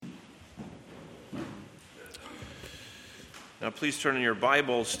Now please turn in your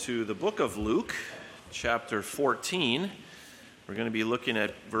Bibles to the book of Luke, chapter 14. We're going to be looking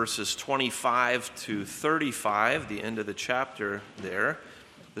at verses 25 to 35, the end of the chapter there.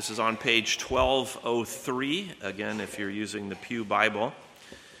 This is on page 1203, again, if you're using the Pew Bible.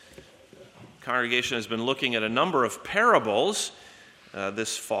 The congregation has been looking at a number of parables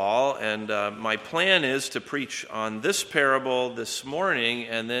this fall, and my plan is to preach on this parable this morning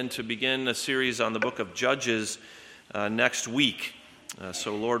and then to begin a series on the book of Judges next week.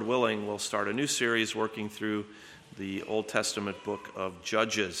 So Lord willing, we'll start a new series working through the Old Testament book of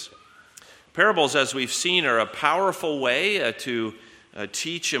Judges. Parables, as we've seen, are a powerful way to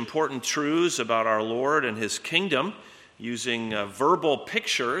teach important truths about our Lord and His kingdom using verbal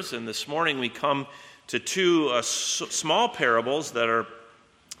pictures. And this morning we come to two small parables that are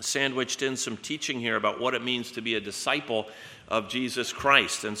sandwiched in some teaching here about what it means to be a disciple of Jesus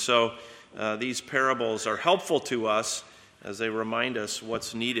Christ. And so these parables are helpful to us as they remind us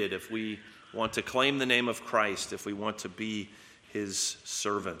what's needed if we want to claim the name of Christ, if we want to be His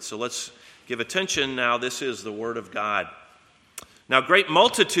servant. So let's give attention now. This is the Word of God. Now great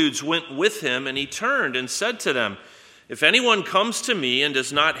multitudes went with Him, and He turned and said to them, "If anyone comes to me and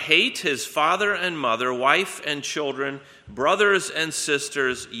does not hate his father and mother, wife and children, brothers and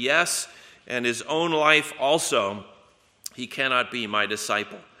sisters, yes, and his own life also, he cannot be my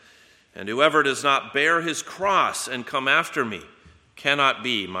disciple. And whoever does not bear his cross and come after me cannot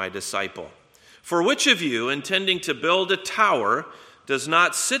be my disciple. For which of you, intending to build a tower, does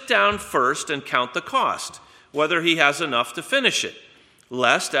not sit down first and count the cost, whether he has enough to finish it?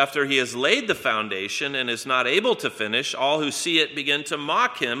 Lest, after he has laid the foundation and is not able to finish, all who see it begin to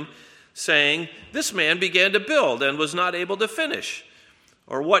mock him, saying, 'This man began to build and was not able to finish.'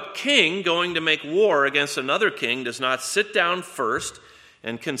 Or what king, going to make war against another king, does not sit down first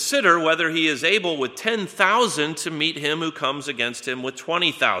and consider whether he is able with 10,000 to meet him who comes against him with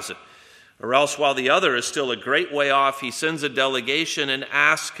 20,000? Or else, while the other is still a great way off, he sends a delegation and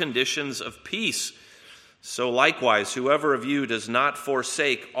asks conditions of peace. So likewise, whoever of you does not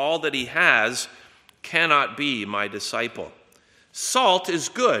forsake all that he has cannot be my disciple. Salt is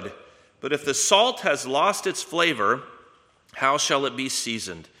good, but if the salt has lost its flavor, how shall it be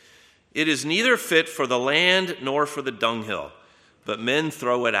seasoned? It is neither fit for the land nor for the dunghill, but men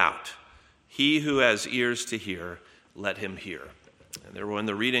throw it out. He who has ears to hear, let him hear." And there in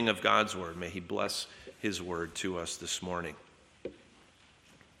the reading of God's word, may He bless His word to us this morning.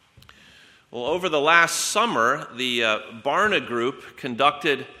 Well, over the last summer, the Barna Group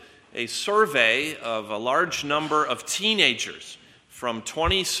conducted a survey of a large number of teenagers from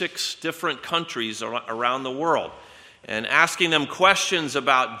 26 different countries around the world, and asking them questions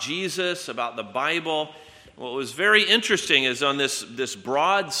about Jesus, about the Bible. What was very interesting is on this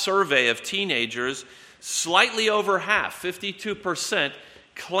broad survey of teenagers, slightly over half, 52%,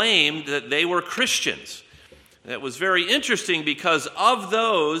 claimed that they were Christians. That was very interesting because of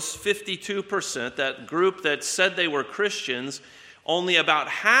those 52%, that group that said they were Christians, only about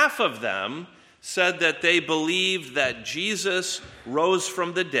half of them said that they believed that Jesus rose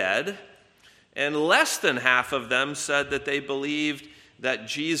from the dead, and less than half of them said that they believed that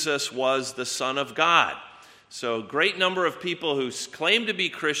Jesus was the Son of God. So a great number of people who claim to be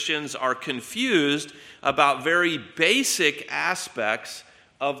Christians are confused about very basic aspects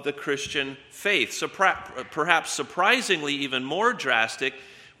of the Christian faith. So perhaps surprisingly even more drastic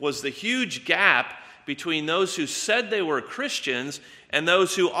was the huge gap between those who said they were Christians and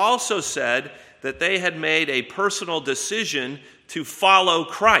those who also said that they had made a personal decision to follow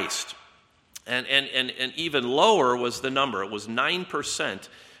Christ. And even lower was the number. It was 9%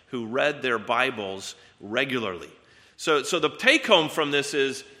 who read their Bibles regularly. So the take-home from this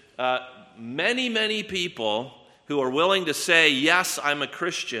is many people who are willing to say, yes, I'm a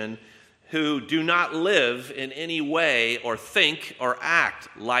Christian, who do not live in any way or think or act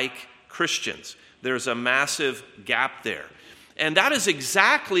like Christians. There's a massive gap there. And that is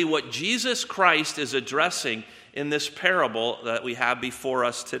exactly what Jesus Christ is addressing in this parable that we have before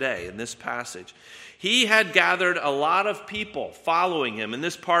us today, in this passage. He had gathered a lot of people following Him. In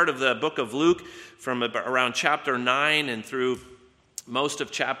this part of the book of Luke, from around chapter 9 and through most of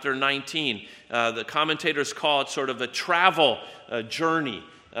chapter 19, the commentators call it sort of a travel journey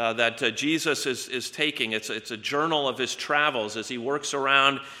that Jesus is taking. It's a journal of His travels as He works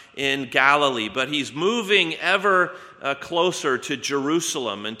around in Galilee. But He's moving ever closer to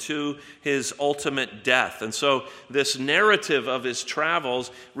Jerusalem and to his ultimate death. And so this narrative of his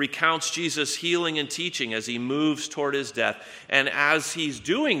travels recounts Jesus' healing and teaching as he moves toward his death. And as he's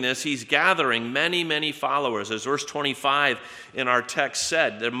doing this, he's gathering many, many followers. As verse 25 in our text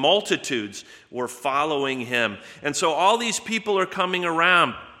said, the multitudes were following him. And so all these people are coming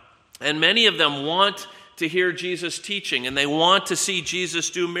around, and many of them want to hear Jesus teaching, and they want to see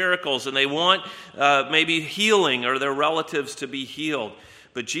Jesus do miracles, and they want maybe healing or their relatives to be healed.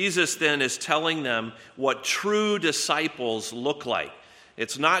 But Jesus then is telling them what true disciples look like.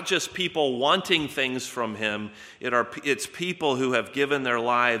 It's not just people wanting things from him. It's people who have given their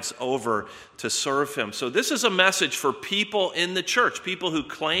lives over to serve him. So this is a message for people in the church, people who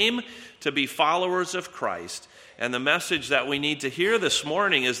claim to be followers of Christ. And the message that we need to hear this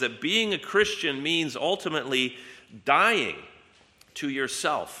morning is that being a Christian means ultimately dying to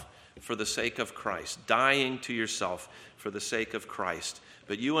yourself for the sake of Christ. Dying to yourself for the sake of Christ.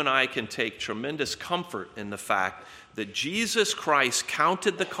 But you and I can take tremendous comfort in the fact that Jesus Christ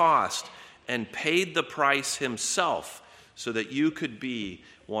counted the cost and paid the price himself so that you could be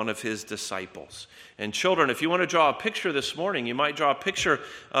one of his disciples. And children, if you want to draw a picture this morning, you might draw a picture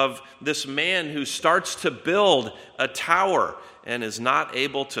of this man who starts to build a tower and is not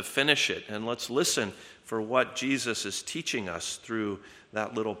able to finish it. And let's listen for what Jesus is teaching us through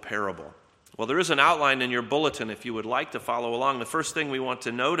that little parable. Well, there is an outline in your bulletin if you would like to follow along. The first thing we want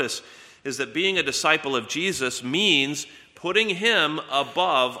to notice is that being a disciple of Jesus means putting him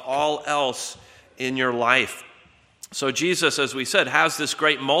above all else in your life. So Jesus, as we said, has this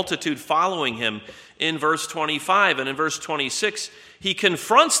great multitude following him in verse 25. And in verse 26, he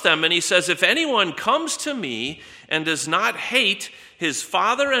confronts them and he says, if anyone comes to me and does not hate his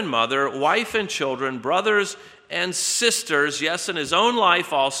father and mother, wife and children, brothers and sisters, yes, and his own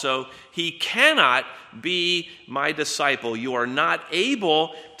life also, he cannot be my disciple. You are not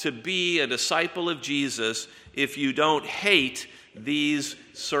able to be a disciple of Jesus if you don't hate these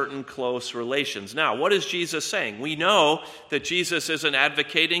certain close relations. Now, what is Jesus saying? We know that Jesus isn't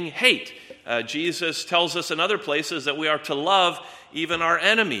advocating hate. Jesus tells us in other places that we are to love even our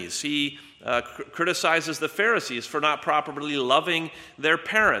enemies. He criticizes the Pharisees for not properly loving their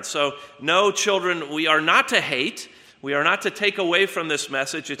parents. So, no, children, we are not to hate. We are not to take away from this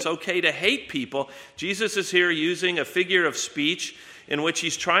message. It's okay to hate people. Jesus is here using a figure of speech in which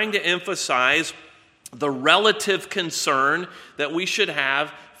he's trying to emphasize the relative concern that we should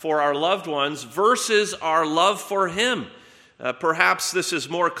have for our loved ones versus our love for him. Perhaps this is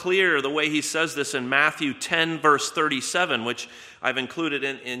more clear the way he says this in Matthew 10, verse 37, which I've included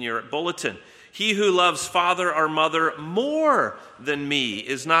in your bulletin. He who loves father or mother more than me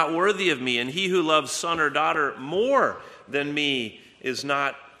is not worthy of me, and he who loves son or daughter more than me is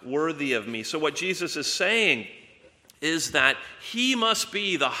not worthy of me. So what Jesus is saying is that he must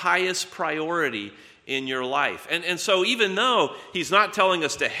be the highest priority in your life. And so even though he's not telling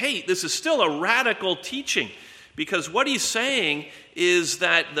us to hate, this is still a radical teaching, because what he's saying is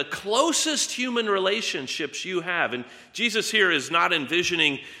that the closest human relationships you have, and Jesus here is not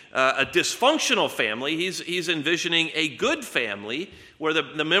envisioning a dysfunctional family, he's envisioning a good family where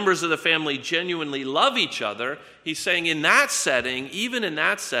the members of the family genuinely love each other. He's saying in that setting, even in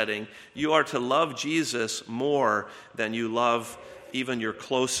that setting, you are to love Jesus more than you love even your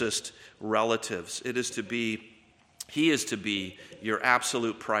closest relatives. He is to be your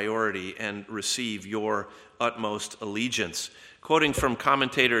absolute priority and receive your utmost allegiance. Quoting from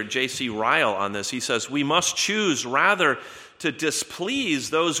commentator J.C. Ryle on this, he says, we must choose rather to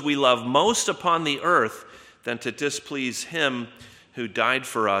displease those we love most upon the earth than to displease him who died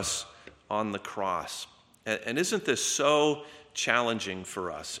for us on the cross. And isn't this so challenging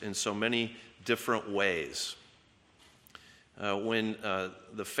for us in so many different ways? When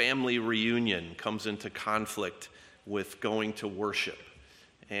the family reunion comes into conflict with going to worship,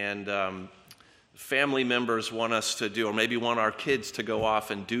 and family members want us to do, or maybe want our kids to go off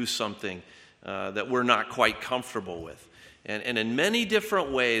and do something that we're not quite comfortable with. And in many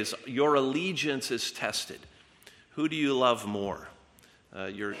different ways, your allegiance is tested. Who do you love more?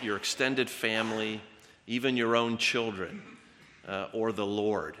 Your extended family, even your own children, or the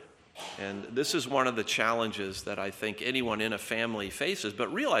Lord? And this is one of the challenges that I think anyone in a family faces.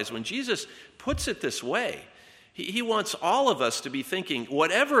 But realize when Jesus puts it this way, he wants all of us to be thinking,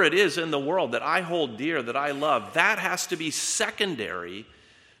 whatever it is in the world that I hold dear, that I love, that has to be secondary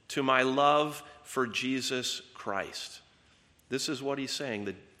to my love for Jesus Christ. This is what he's saying,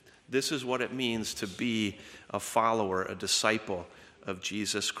 that this is what it means to be a follower, a disciple of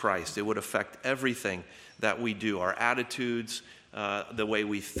Jesus Christ. It would affect everything that we do, our attitudes, the way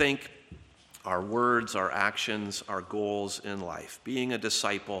we think, our words, our actions, our goals in life. Being a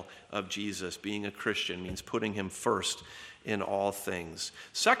disciple of Jesus, being a Christian, means putting him first in all things.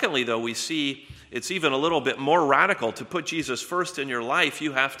 Secondly, though, we see it's even a little bit more radical. To put Jesus first in your life,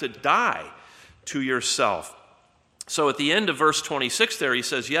 you have to die to yourself. So at the end of verse 26 there, he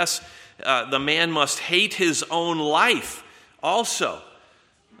says, yes, the man must hate his own life also.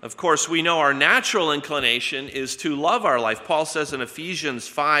 Of course, we know our natural inclination is to love our life. Paul says in Ephesians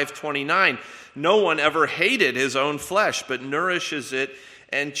 5:29, no one ever hated his own flesh, but nourishes it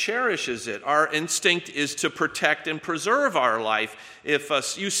and cherishes it. Our instinct is to protect and preserve our life. If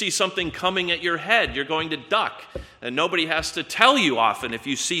you see something coming at your head, you're going to duck. And nobody has to tell you often if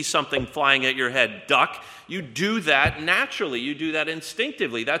you see something flying at your head, duck. You do that naturally. You do that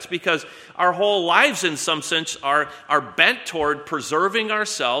instinctively. That's because our whole lives, in some sense, are bent toward preserving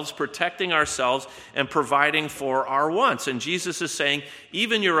ourselves, protecting ourselves, and providing for our wants. And Jesus is saying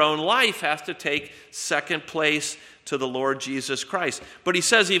even your own life has to take second place to the Lord Jesus Christ. But he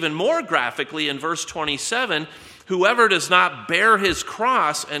says even more graphically in verse 27, whoever does not bear his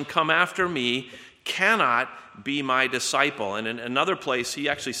cross and come after me cannot be my disciple. And in another place, he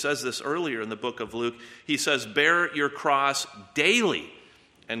actually says this earlier in the book of Luke. He says, bear your cross daily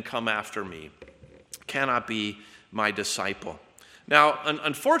and come after me. Cannot be my disciple. Now,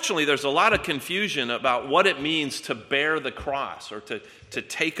 unfortunately, there's a lot of confusion about what it means to bear the cross or to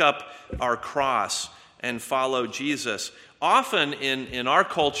take up our cross and follow Jesus. Often in our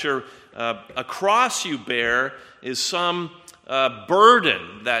culture, a cross you bear is some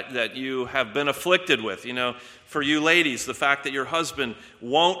burden that you have been afflicted with. You know, for you ladies, the fact that your husband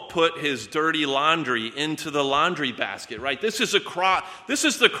won't put his dirty laundry into the laundry basket, right? This is a cross. This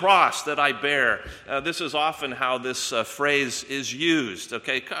is the cross that I bear. This is often how this phrase is used.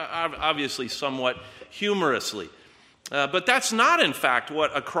 Okay, obviously somewhat humorously. But that's not, in fact,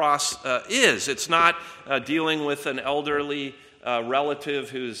 what a cross is. It's not dealing with an elderly relative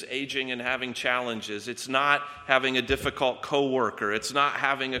who's aging and having challenges. It's not having a difficult coworker. It's not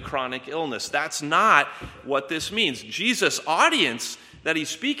having a chronic illness. That's not what this means. Jesus' audience that he's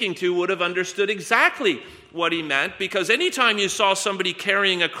speaking to would have understood exactly what he meant, because anytime you saw somebody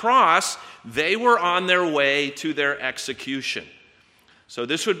carrying a cross, they were on their way to their execution. So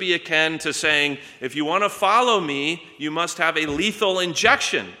this would be akin to saying, if you want to follow me, you must have a lethal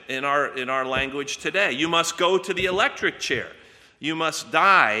injection in our language today. You must go to the electric chair. You must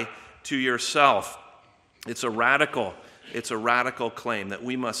die to yourself. It's a radical claim that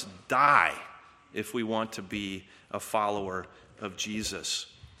we must die if we want to be a follower of Jesus.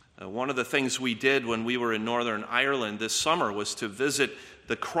 One of the things we did when we were in Northern Ireland this summer was to visit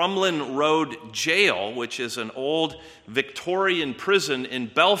the Crumlin Road Jail, which is an old Victorian prison in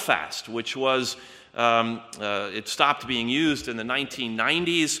Belfast, which was, it stopped being used in the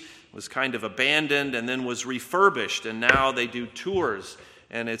 1990s, was kind of abandoned, and then was refurbished, and now they do tours.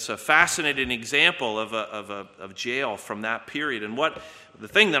 And it's a fascinating example of jail from that period. And the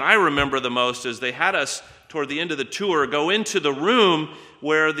thing that I remember the most is they had us, toward the end of the tour, go into the room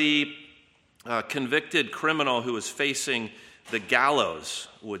where the convicted criminal who was facing the gallows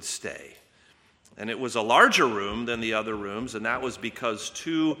would stay. And it was a larger room than the other rooms, and that was because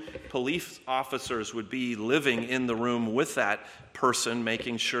 2 police officers would be living in the room with that person,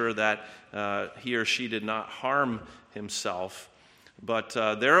 making sure that he or she did not harm himself. But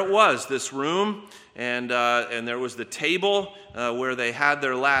there it was, this room, and there was the table where they had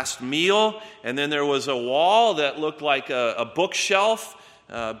their last meal, and then there was a wall that looked like a bookshelf,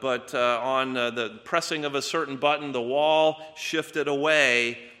 but on the pressing of a certain button, the wall shifted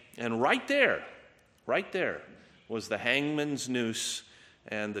away, and right there was the hangman's noose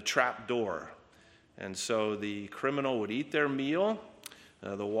and the trap door. And so the criminal would eat their meal,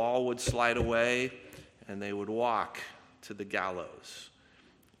 the wall would slide away, and they would walk to the gallows.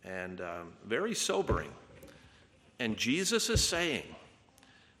 And very sobering. And Jesus is saying,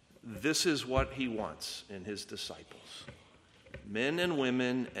 this is what he wants in his disciples. Men and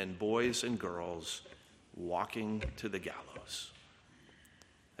women and boys and girls walking to the gallows.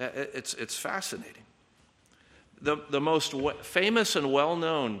 It's fascinating. The most famous and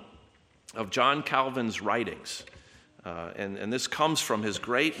well-known of John Calvin's writings, and this comes from his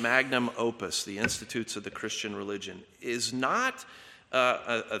great magnum opus, The Institutes of the Christian Religion, is not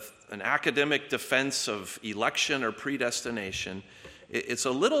an academic defense of election or predestination. It's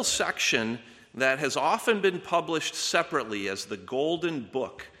a little section that has often been published separately as the golden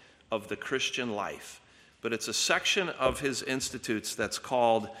book of the Christian life. But it's a section of his Institutes that's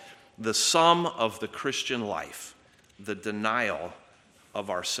called The Sum of the Christian Life, the Denial of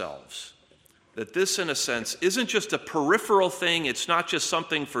Ourselves. that this, in a sense, isn't just a peripheral thing. It's not just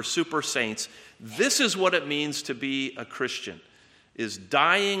something for super saints. This is what it means to be a Christian, is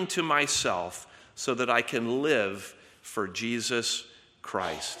dying to myself so that I can live for Jesus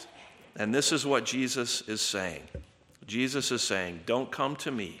Christ. And this is what Jesus is saying. Jesus is saying, don't come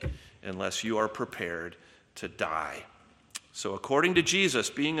to me unless you are prepared to die. So according to Jesus,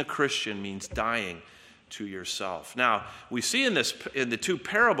 being a Christian means dying to yourself. Now, we see in the two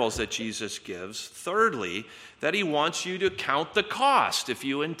parables that Jesus gives, thirdly, that he wants you to count the cost if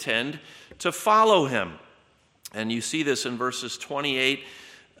you intend to follow him. And you see this in verses 28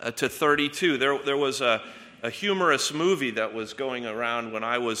 to 32. There was a humorous movie that was going around when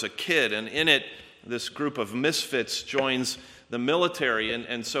I was a kid, and in it, this group of misfits joins the military,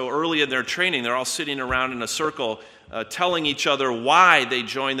 and so early in their training, they're all sitting around in a circle telling each other why they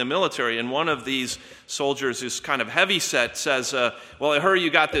joined the military. And one of these soldiers, who's kind of heavyset, says, well, I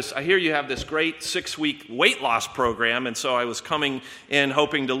hear you have this great 6-week weight loss program, and so I was coming in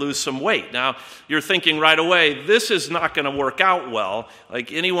hoping to lose some weight. Now, you're thinking right away, this is not going to work out well.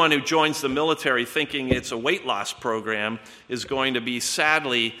 Like, anyone who joins the military thinking it's a weight loss program is going to be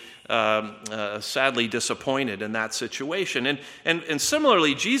sadly disappointed in that situation. And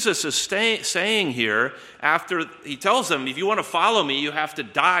similarly, Jesus is saying here, after he tells them, if you want to follow me, you have to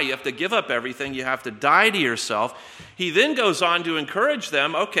die. You have to give up everything. You have to die to yourself. He then goes on to encourage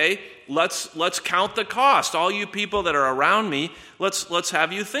them, okay, let's count the cost. All you people that are around me, let's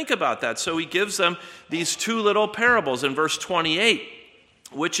have you think about that. So he gives them these two little parables in verse 28.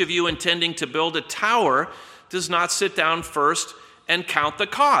 Which of you intending to build a tower does not sit down first and count the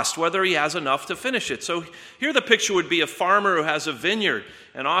cost, whether he has enough to finish it? So here the picture would be a farmer who has a vineyard,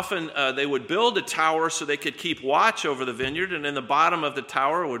 and often they would build a tower so they could keep watch over the vineyard, and in the bottom of the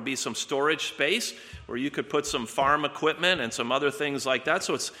tower would be some storage space where you could put some farm equipment and some other things like that.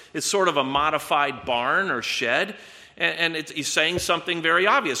 So it's sort of a modified barn or shed, and he's saying something very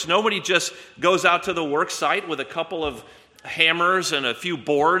obvious. Nobody just goes out to the work site with a couple of hammers and a few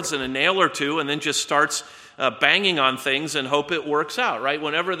boards and a nail or two and then just starts banging on things and hope it works out, right?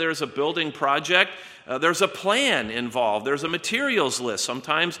 Whenever there's a building project, there's a plan involved. There's a materials list.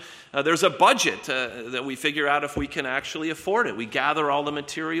 Sometimes there's a budget that we figure out if we can actually afford it. We gather all the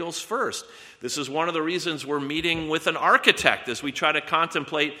materials first. This is one of the reasons we're meeting with an architect as we try to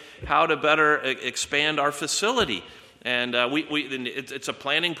contemplate how to better expand our facility. And it's a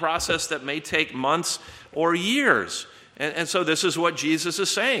planning process that may take months or years. And so this is what Jesus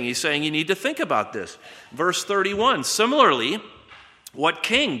is saying. He's saying you need to think about this. Verse 31, similarly, what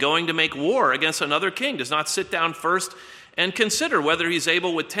king going to make war against another king does not sit down first and consider whether he's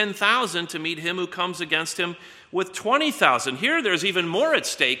able with 10,000 to meet him who comes against him with 20,000? Here there's even more at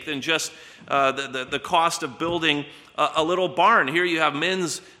stake than just the cost of building a little barn. Here you have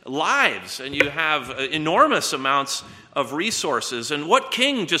men's lives, and you have enormous amounts of resources. And what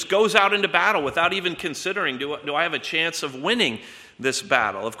king just goes out into battle without even considering, do I have a chance of winning this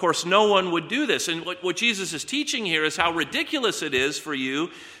battle? Of course, no one would do this. And what Jesus is teaching here is how ridiculous it is for you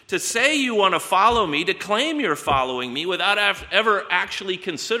to say you want to follow me, to claim you're following me, without ever actually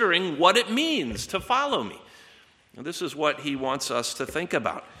considering what it means to follow me. And this is what he wants us to think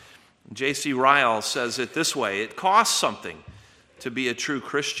about. J.C. Ryle says it this way: it costs something to be a true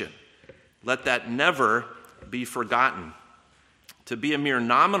Christian. Let that never be forgotten. To be a mere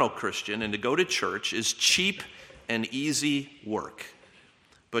nominal Christian and to go to church is cheap and easy work.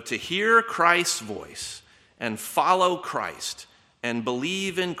 But to hear Christ's voice and follow Christ and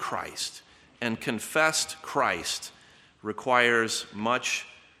believe in Christ and confess Christ requires much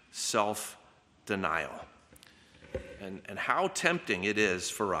self-denial. And how tempting it is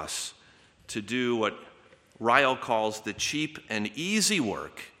for us to do what Ryle calls the cheap and easy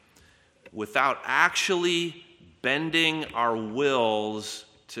work without actually bending our wills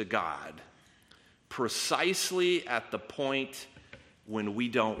to God, precisely at the point when we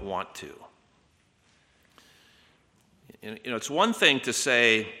don't want to. It's one thing to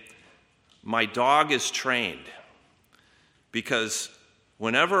say, my dog is trained, because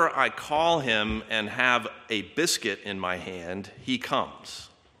whenever I call him and have a biscuit in my hand, he comes.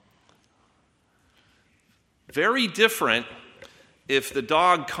 Very different if the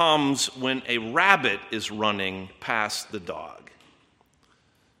dog comes when a rabbit is running past the dog.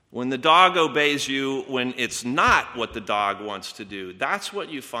 When the dog obeys you when it's not what the dog wants to do, that's what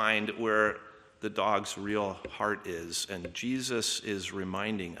you find where the dog's real heart is. And Jesus is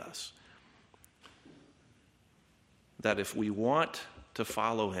reminding us that if we want to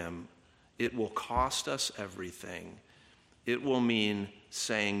follow him, it will cost us everything. It will mean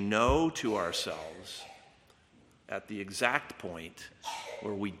saying no to ourselves at the exact point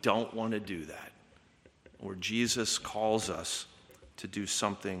where we don't want to do that, where Jesus calls us to do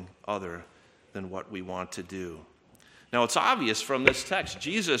something other than what we want to do. Now, it's obvious from this text,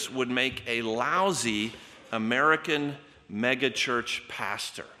 Jesus would make a lousy American megachurch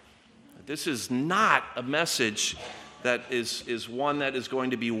pastor. This is not a message that is one that is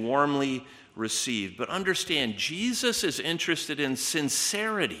going to be warmly received. But understand, Jesus is interested in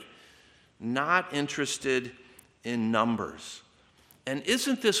sincerity, not interested in numbers. And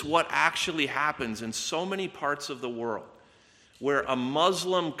isn't this what actually happens in so many parts of the world, where a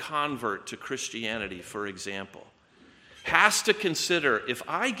Muslim convert to Christianity, for example, has to consider, if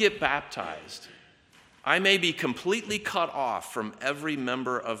I get baptized, I may be completely cut off from every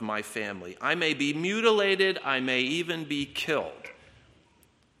member of my family. I may be mutilated. I may even be killed.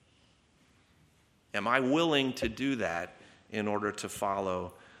 Am I willing to do that in order to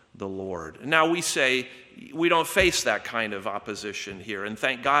follow the Lord? Now, we say we don't face that kind of opposition here, and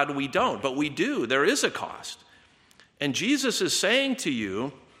thank God we don't, but we do. There is a cost. And Jesus is saying to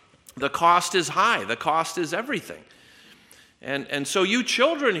you, the cost is high. The cost is everything. And so you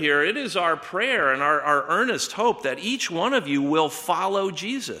children here, it is our prayer and our earnest hope that each one of you will follow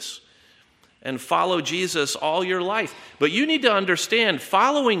Jesus and follow Jesus all your life. But you need to understand,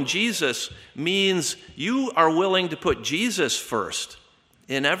 following Jesus means you are willing to put Jesus first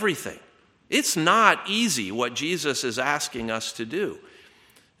in everything. It's not easy what Jesus is asking us to do.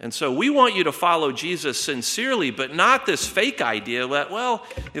 And so we want you to follow Jesus sincerely, but not this fake idea that, well,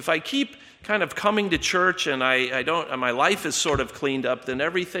 if I keep kind of coming to church and my life is sort of cleaned up, then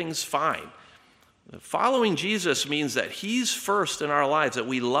everything's fine. Following Jesus means that he's first in our lives, that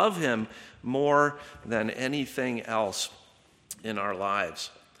we love him more than anything else in our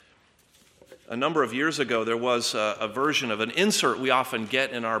lives. A number of years ago, there was a version of an insert we often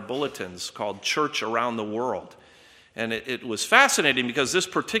get in our bulletins called Church Around the World. And it was fascinating because this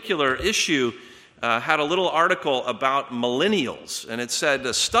particular issue had a little article about millennials. And it said,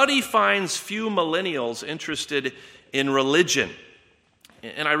 a study finds few millennials interested in religion.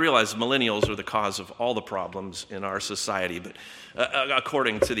 And I realize millennials are the cause of all the problems in our society, but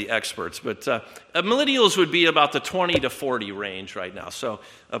according to the experts. But millennials would be about the 20 to 40 range right now. So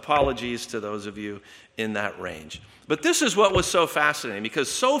apologies to those of you in that range. But this is what was so fascinating,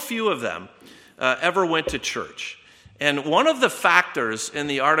 because so few of them ever went to church. And one of the factors in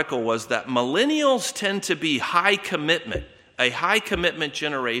the article was that millennials tend to be high commitment, a high commitment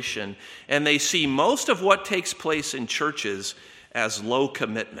generation, and they see most of what takes place in churches as low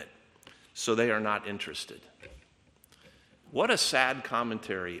commitment, so they are not interested. What a sad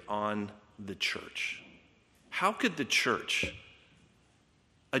commentary on the church. How could the church,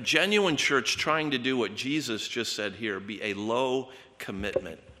 a genuine church trying to do what Jesus just said here, be a low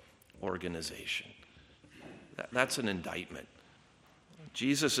commitment organization? That's an indictment.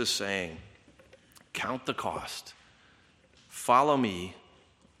 Jesus is saying, count the cost. Follow me,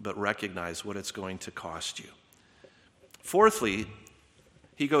 but recognize what it's going to cost you. Fourthly,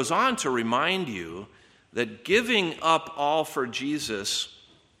 he goes on to remind you that failing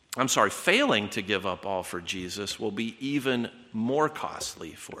to give up all for Jesus will be even more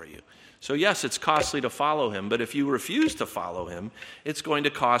costly for you. So yes, it's costly to follow him, but if you refuse to follow him, it's going to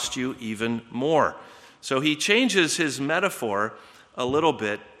cost you even more. So he changes his metaphor a little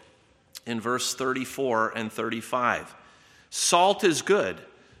bit in verse 34 and 35. Salt is good,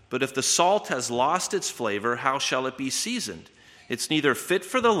 but if the salt has lost its flavor, how shall it be seasoned? It's neither fit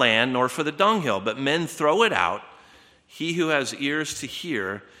for the land nor for the dunghill, but men throw it out. He who has ears to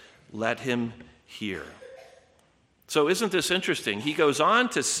hear, let him hear. So isn't this interesting? He goes on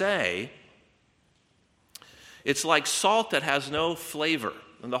to say, it's like salt that has no flavor.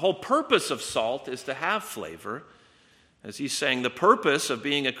 And the whole purpose of salt is to have flavor. As he's saying, the purpose of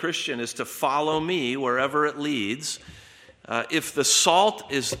being a Christian is to follow me wherever it leads. If the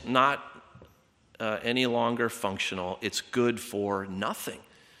salt is not any longer functional, it's good for nothing.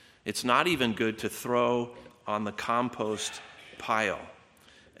 It's not even good to throw on the compost pile.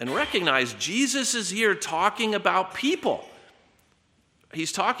 And recognize Jesus is here talking about people.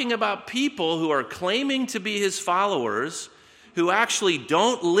 He's talking about people who are claiming to be his followers, who actually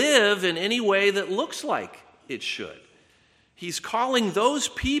don't live in any way that looks like it should. He's calling those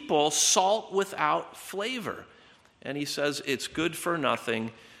people salt without flavor. And he says it's good for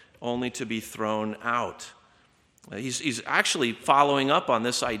nothing, only to be thrown out. He's actually following up on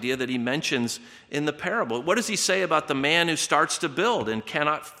this idea that he mentions in the parable. What does he say about the man who starts to build and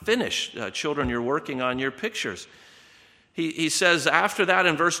cannot finish? Children, you're working on your pictures. He says after that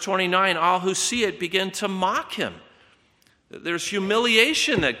in verse 29, all who see it begin to mock him. There's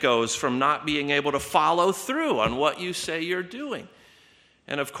humiliation that goes from not being able to follow through on what you say you're doing.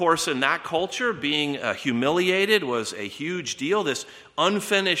 And of course, in that culture, being humiliated was a huge deal. This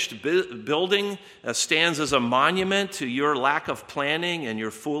unfinished building stands as a monument to your lack of planning and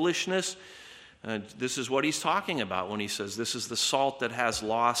your foolishness. This is what he's talking about when he says, this is the salt that has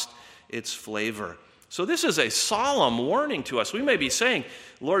lost its flavor. So this is a solemn warning to us. We may be saying,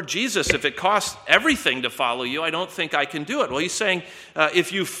 Lord Jesus, if it costs everything to follow you, I don't think I can do it. Well, he's saying,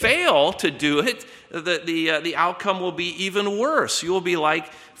 if you fail to do it, the outcome will be even worse. You will be like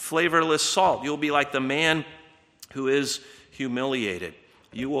flavorless salt. You'll be like the man who is humiliated.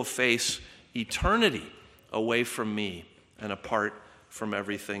 You will face eternity away from me and apart from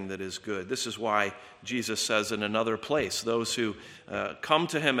everything that is good. This is why Jesus says in another place, those who come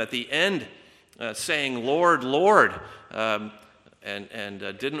to him at the end saying, Lord, Lord,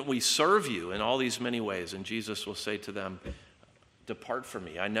 didn't we serve you in all these many ways? And Jesus will say to them, depart from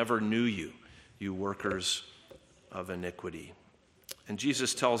me. I never knew you, you workers of iniquity. And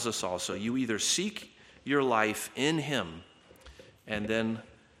Jesus tells us also, you either seek your life in him and then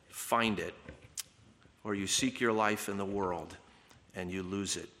find it, or you seek your life in the world and you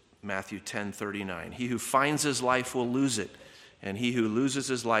lose it. Matthew 10:39. He who finds his life will lose it, and he who loses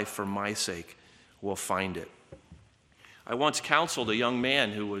his life for my sake will find it. I once counseled a young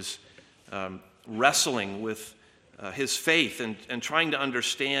man who was wrestling with his faith and trying to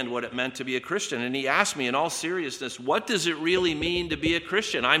understand what it meant to be a Christian. And he asked me in all seriousness, what does it really mean to be a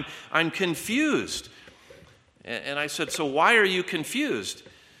Christian? I'm confused. And I said, so why are you confused?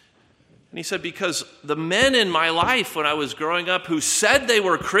 And he said, because the men in my life when I was growing up who said they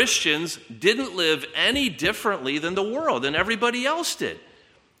were Christians didn't live any differently than the world and everybody else did.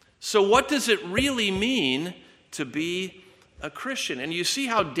 So what does it really mean to be a Christian? And you see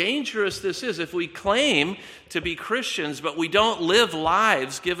how dangerous this is. If we claim to be Christians, but we don't live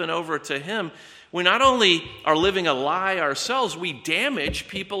lives given over to him, we not only are living a lie ourselves, we damage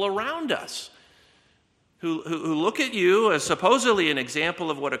people around us who look at you as supposedly an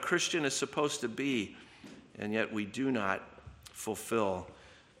example of what a Christian is supposed to be, and yet we do not fulfill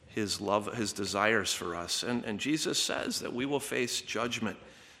his love, his desires for us. And Jesus says that we will face judgment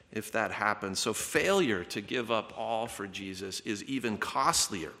if that happens. So failure to give up all for Jesus is even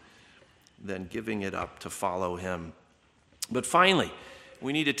costlier than giving it up to follow him. But finally,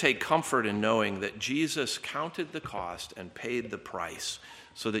 we need to take comfort in knowing that Jesus counted the cost and paid the price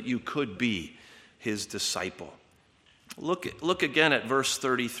so that you could be his disciple. Look again at verse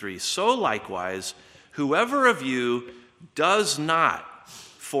 33. So likewise, whoever of you does not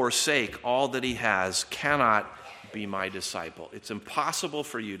forsake all that he has cannot be my disciple. It's impossible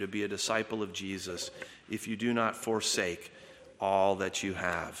for you to be a disciple of Jesus if you do not forsake all that you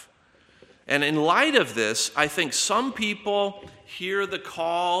have. And in light of this, I think some people hear the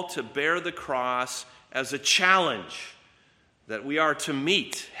call to bear the cross as a challenge that we are to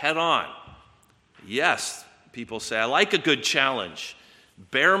meet head on. Yes, people say, I like a good challenge.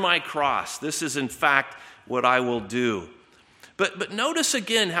 Bear my cross. This is in fact what I will do. But notice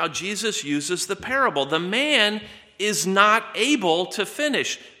again how Jesus uses the parable. The man is not able to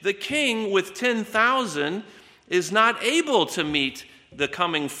finish. The king with 10,000 is not able to meet the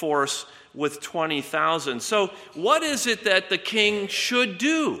coming force with 20,000. So what is it that the king should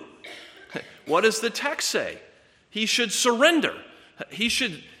do? What does the text say? He should surrender.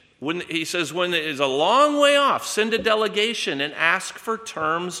 When he says, when it is a long way off, send a delegation and ask for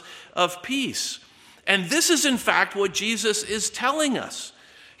terms of peace. And this is in fact what Jesus is telling us.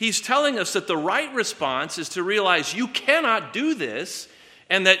 He's telling us that the right response is to realize you cannot do this,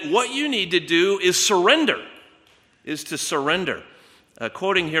 and that what you need to do is surrender, is to surrender.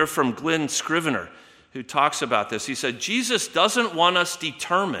 Quoting here from Glenn Scrivener, who talks about this, he said, Jesus doesn't want us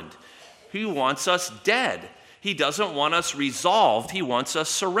determined. He wants us dead. He doesn't want us resolved. He wants us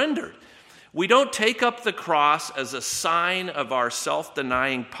surrendered. We don't take up the cross as a sign of our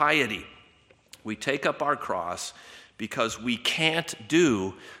self-denying piety. We take up our cross because we can't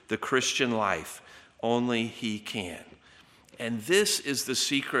do the Christian life. Only he can. And this is the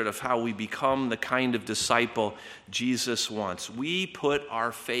secret of how we become the kind of disciple Jesus wants. We put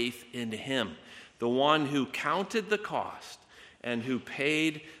our faith in him, the one who counted the cost and who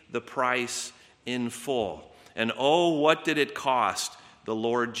paid the price in full. And oh, what did it cost the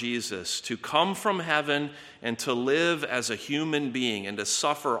Lord Jesus to come from heaven and to live as a human being and to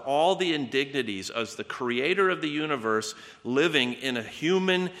suffer all the indignities as the creator of the universe, living in a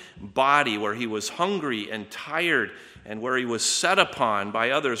human body where he was hungry and tired and where he was set upon by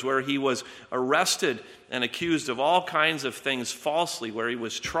others, where he was arrested and accused of all kinds of things falsely, where he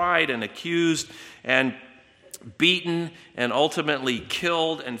was tried and accused and beaten, and ultimately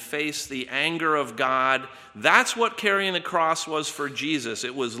killed and faced the anger of God. That's what carrying the cross was for Jesus.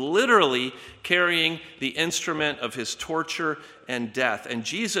 It was literally carrying the instrument of his torture and death. And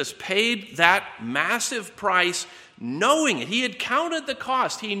Jesus paid that massive price knowing it. He had counted the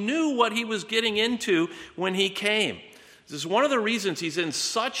cost. He knew what he was getting into when he came. This is one of the reasons he's in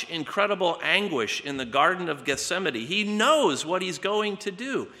such incredible anguish in the Garden of Gethsemane. He knows what he's going to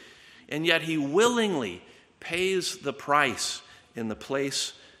do, and yet he willingly pays the price in the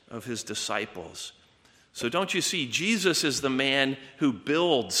place of his disciples. So don't you see, Jesus is the man who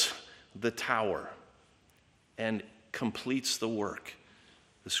builds the tower and completes the work.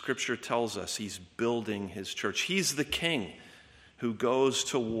 The scripture tells us he's building his church. He's the king who goes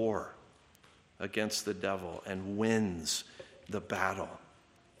to war against the devil and wins the battle.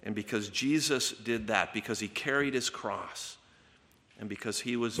 And because Jesus did that, because he carried his cross, and because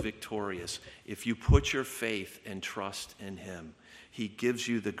he was victorious, if you put your faith and trust in him, he gives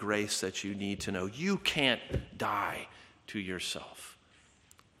you the grace that you need to know. You can't die to yourself.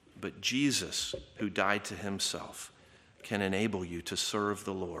 But Jesus, who died to himself, can enable you to serve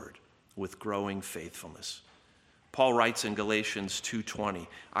the Lord with growing faithfulness. Paul writes in Galatians 2:20,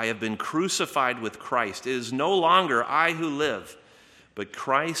 I have been crucified with Christ. It is no longer I who live, but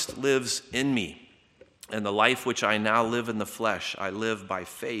Christ lives in me. And the life which I now live in the flesh, I live by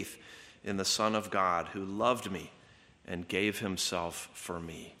faith in the Son of God, who loved me and gave himself for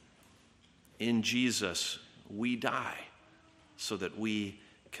me. In Jesus, we die so that we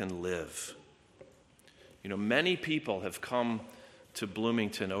can live. You know, many people have come to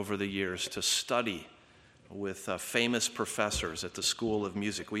Bloomington over the years to study with famous professors at the School of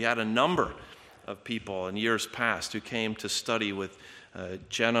Music. We had a number of people in years past who came to study with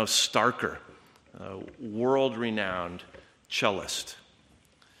Jenno Starker, a world-renowned cellist.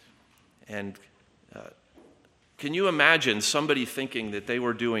 And can you imagine somebody thinking that they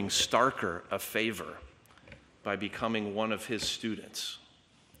were doing Starker a favor by becoming one of his students?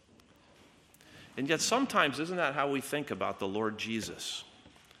 And yet sometimes, isn't that how we think about the Lord Jesus?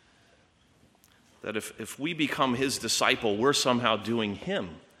 That if we become his disciple, we're somehow doing him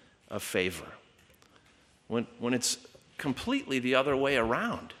a favor. When it's completely the other way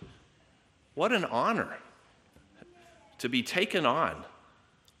around. What an honor to be taken on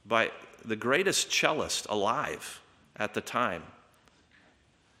by the greatest cellist alive at the time,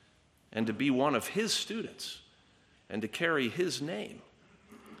 and to be one of his students, and to carry his name.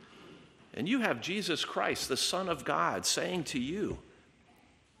 And you have Jesus Christ, the Son of God, saying to you,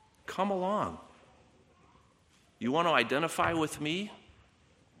 come along. You want to identify with me?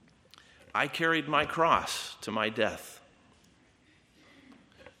 I carried my cross to my death.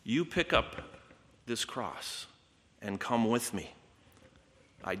 You pick up this cross and come with me.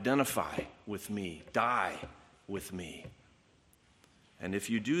 Identify with me. Die with me. And if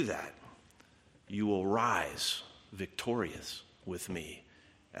you do that, you will rise victorious with me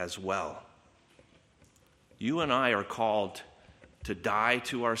as well. You and I are called to die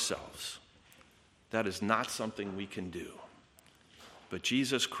to ourselves. That is not something we can do. But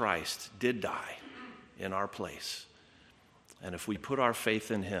Jesus Christ did die in our place. And if we put our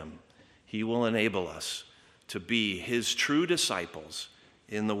faith in him, he will enable us to be his true disciples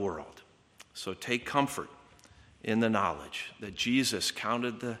in the world. So take comfort in the knowledge that Jesus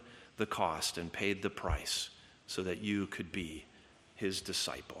counted the cost and paid the price so that you could be his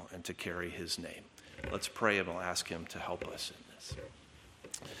disciple and to carry his name. Let's pray and we'll ask him to help us in this.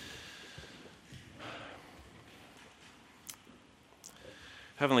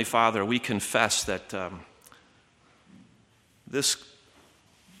 Heavenly Father, we confess that this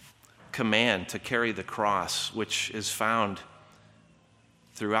command to carry the cross, which is found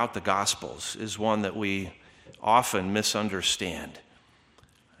throughout the Gospels, is one that we often misunderstand.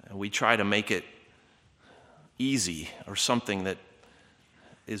 And we try to make it easy or something that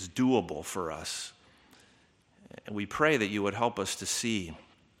is doable for us. And we pray that you would help us to see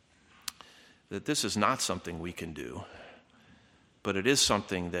that this is not something we can do, but it is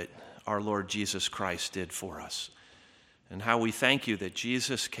something that our Lord Jesus Christ did for us. And how we thank you that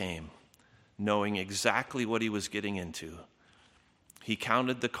Jesus came knowing exactly what he was getting into. He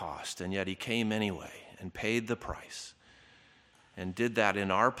counted the cost, and yet he came anyway and paid the price and did that in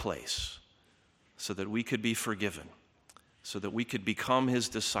our place so that we could be forgiven, so that we could become his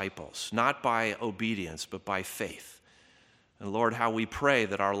disciples, not by obedience, but by faith. And Lord, how we pray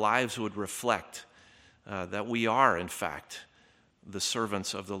that our lives would reflect that we are, in fact, the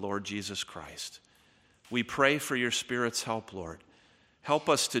servants of the Lord Jesus Christ. We pray for your Spirit's help, Lord. Help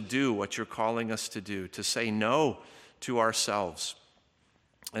us to do what you're calling us to do, to say no to ourselves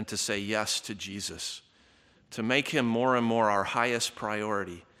and to say yes to Jesus, to make him more and more our highest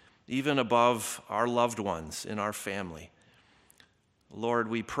priority, even above our loved ones in our family. Lord,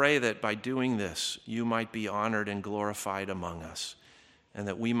 we pray that by doing this, you might be honored and glorified among us, and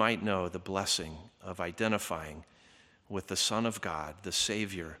that we might know the blessing of identifying with the Son of God, the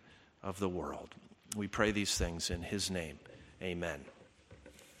Savior of the world. We pray these things in his name. Amen.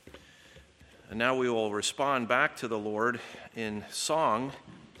 And now we will respond back to the Lord in song,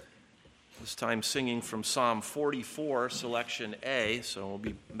 this time singing from Psalm 44, selection A. So we'll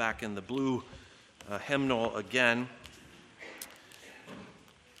be back in the blue hymnal again.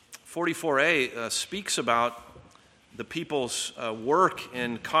 44A speaks about the people's work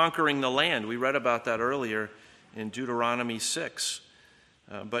in conquering the land. We read about that earlier in Deuteronomy 6.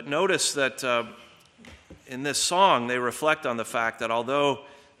 But notice that in this song, they reflect on the fact that although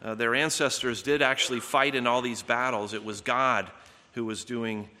their ancestors did actually fight in all these battles, it was God who was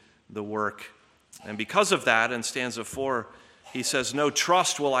doing the work. And because of that, in stanza 4, he says, "No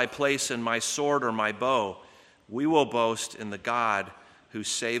trust will I place in my sword or my bow. We will boast in the God who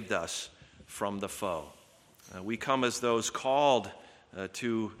saved us from the foe." We come as those called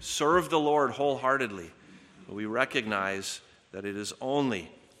to serve the Lord wholeheartedly. We recognize that it is only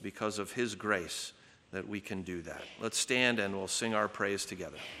because of his grace that we can do that. Let's stand and we'll sing our praise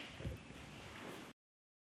together.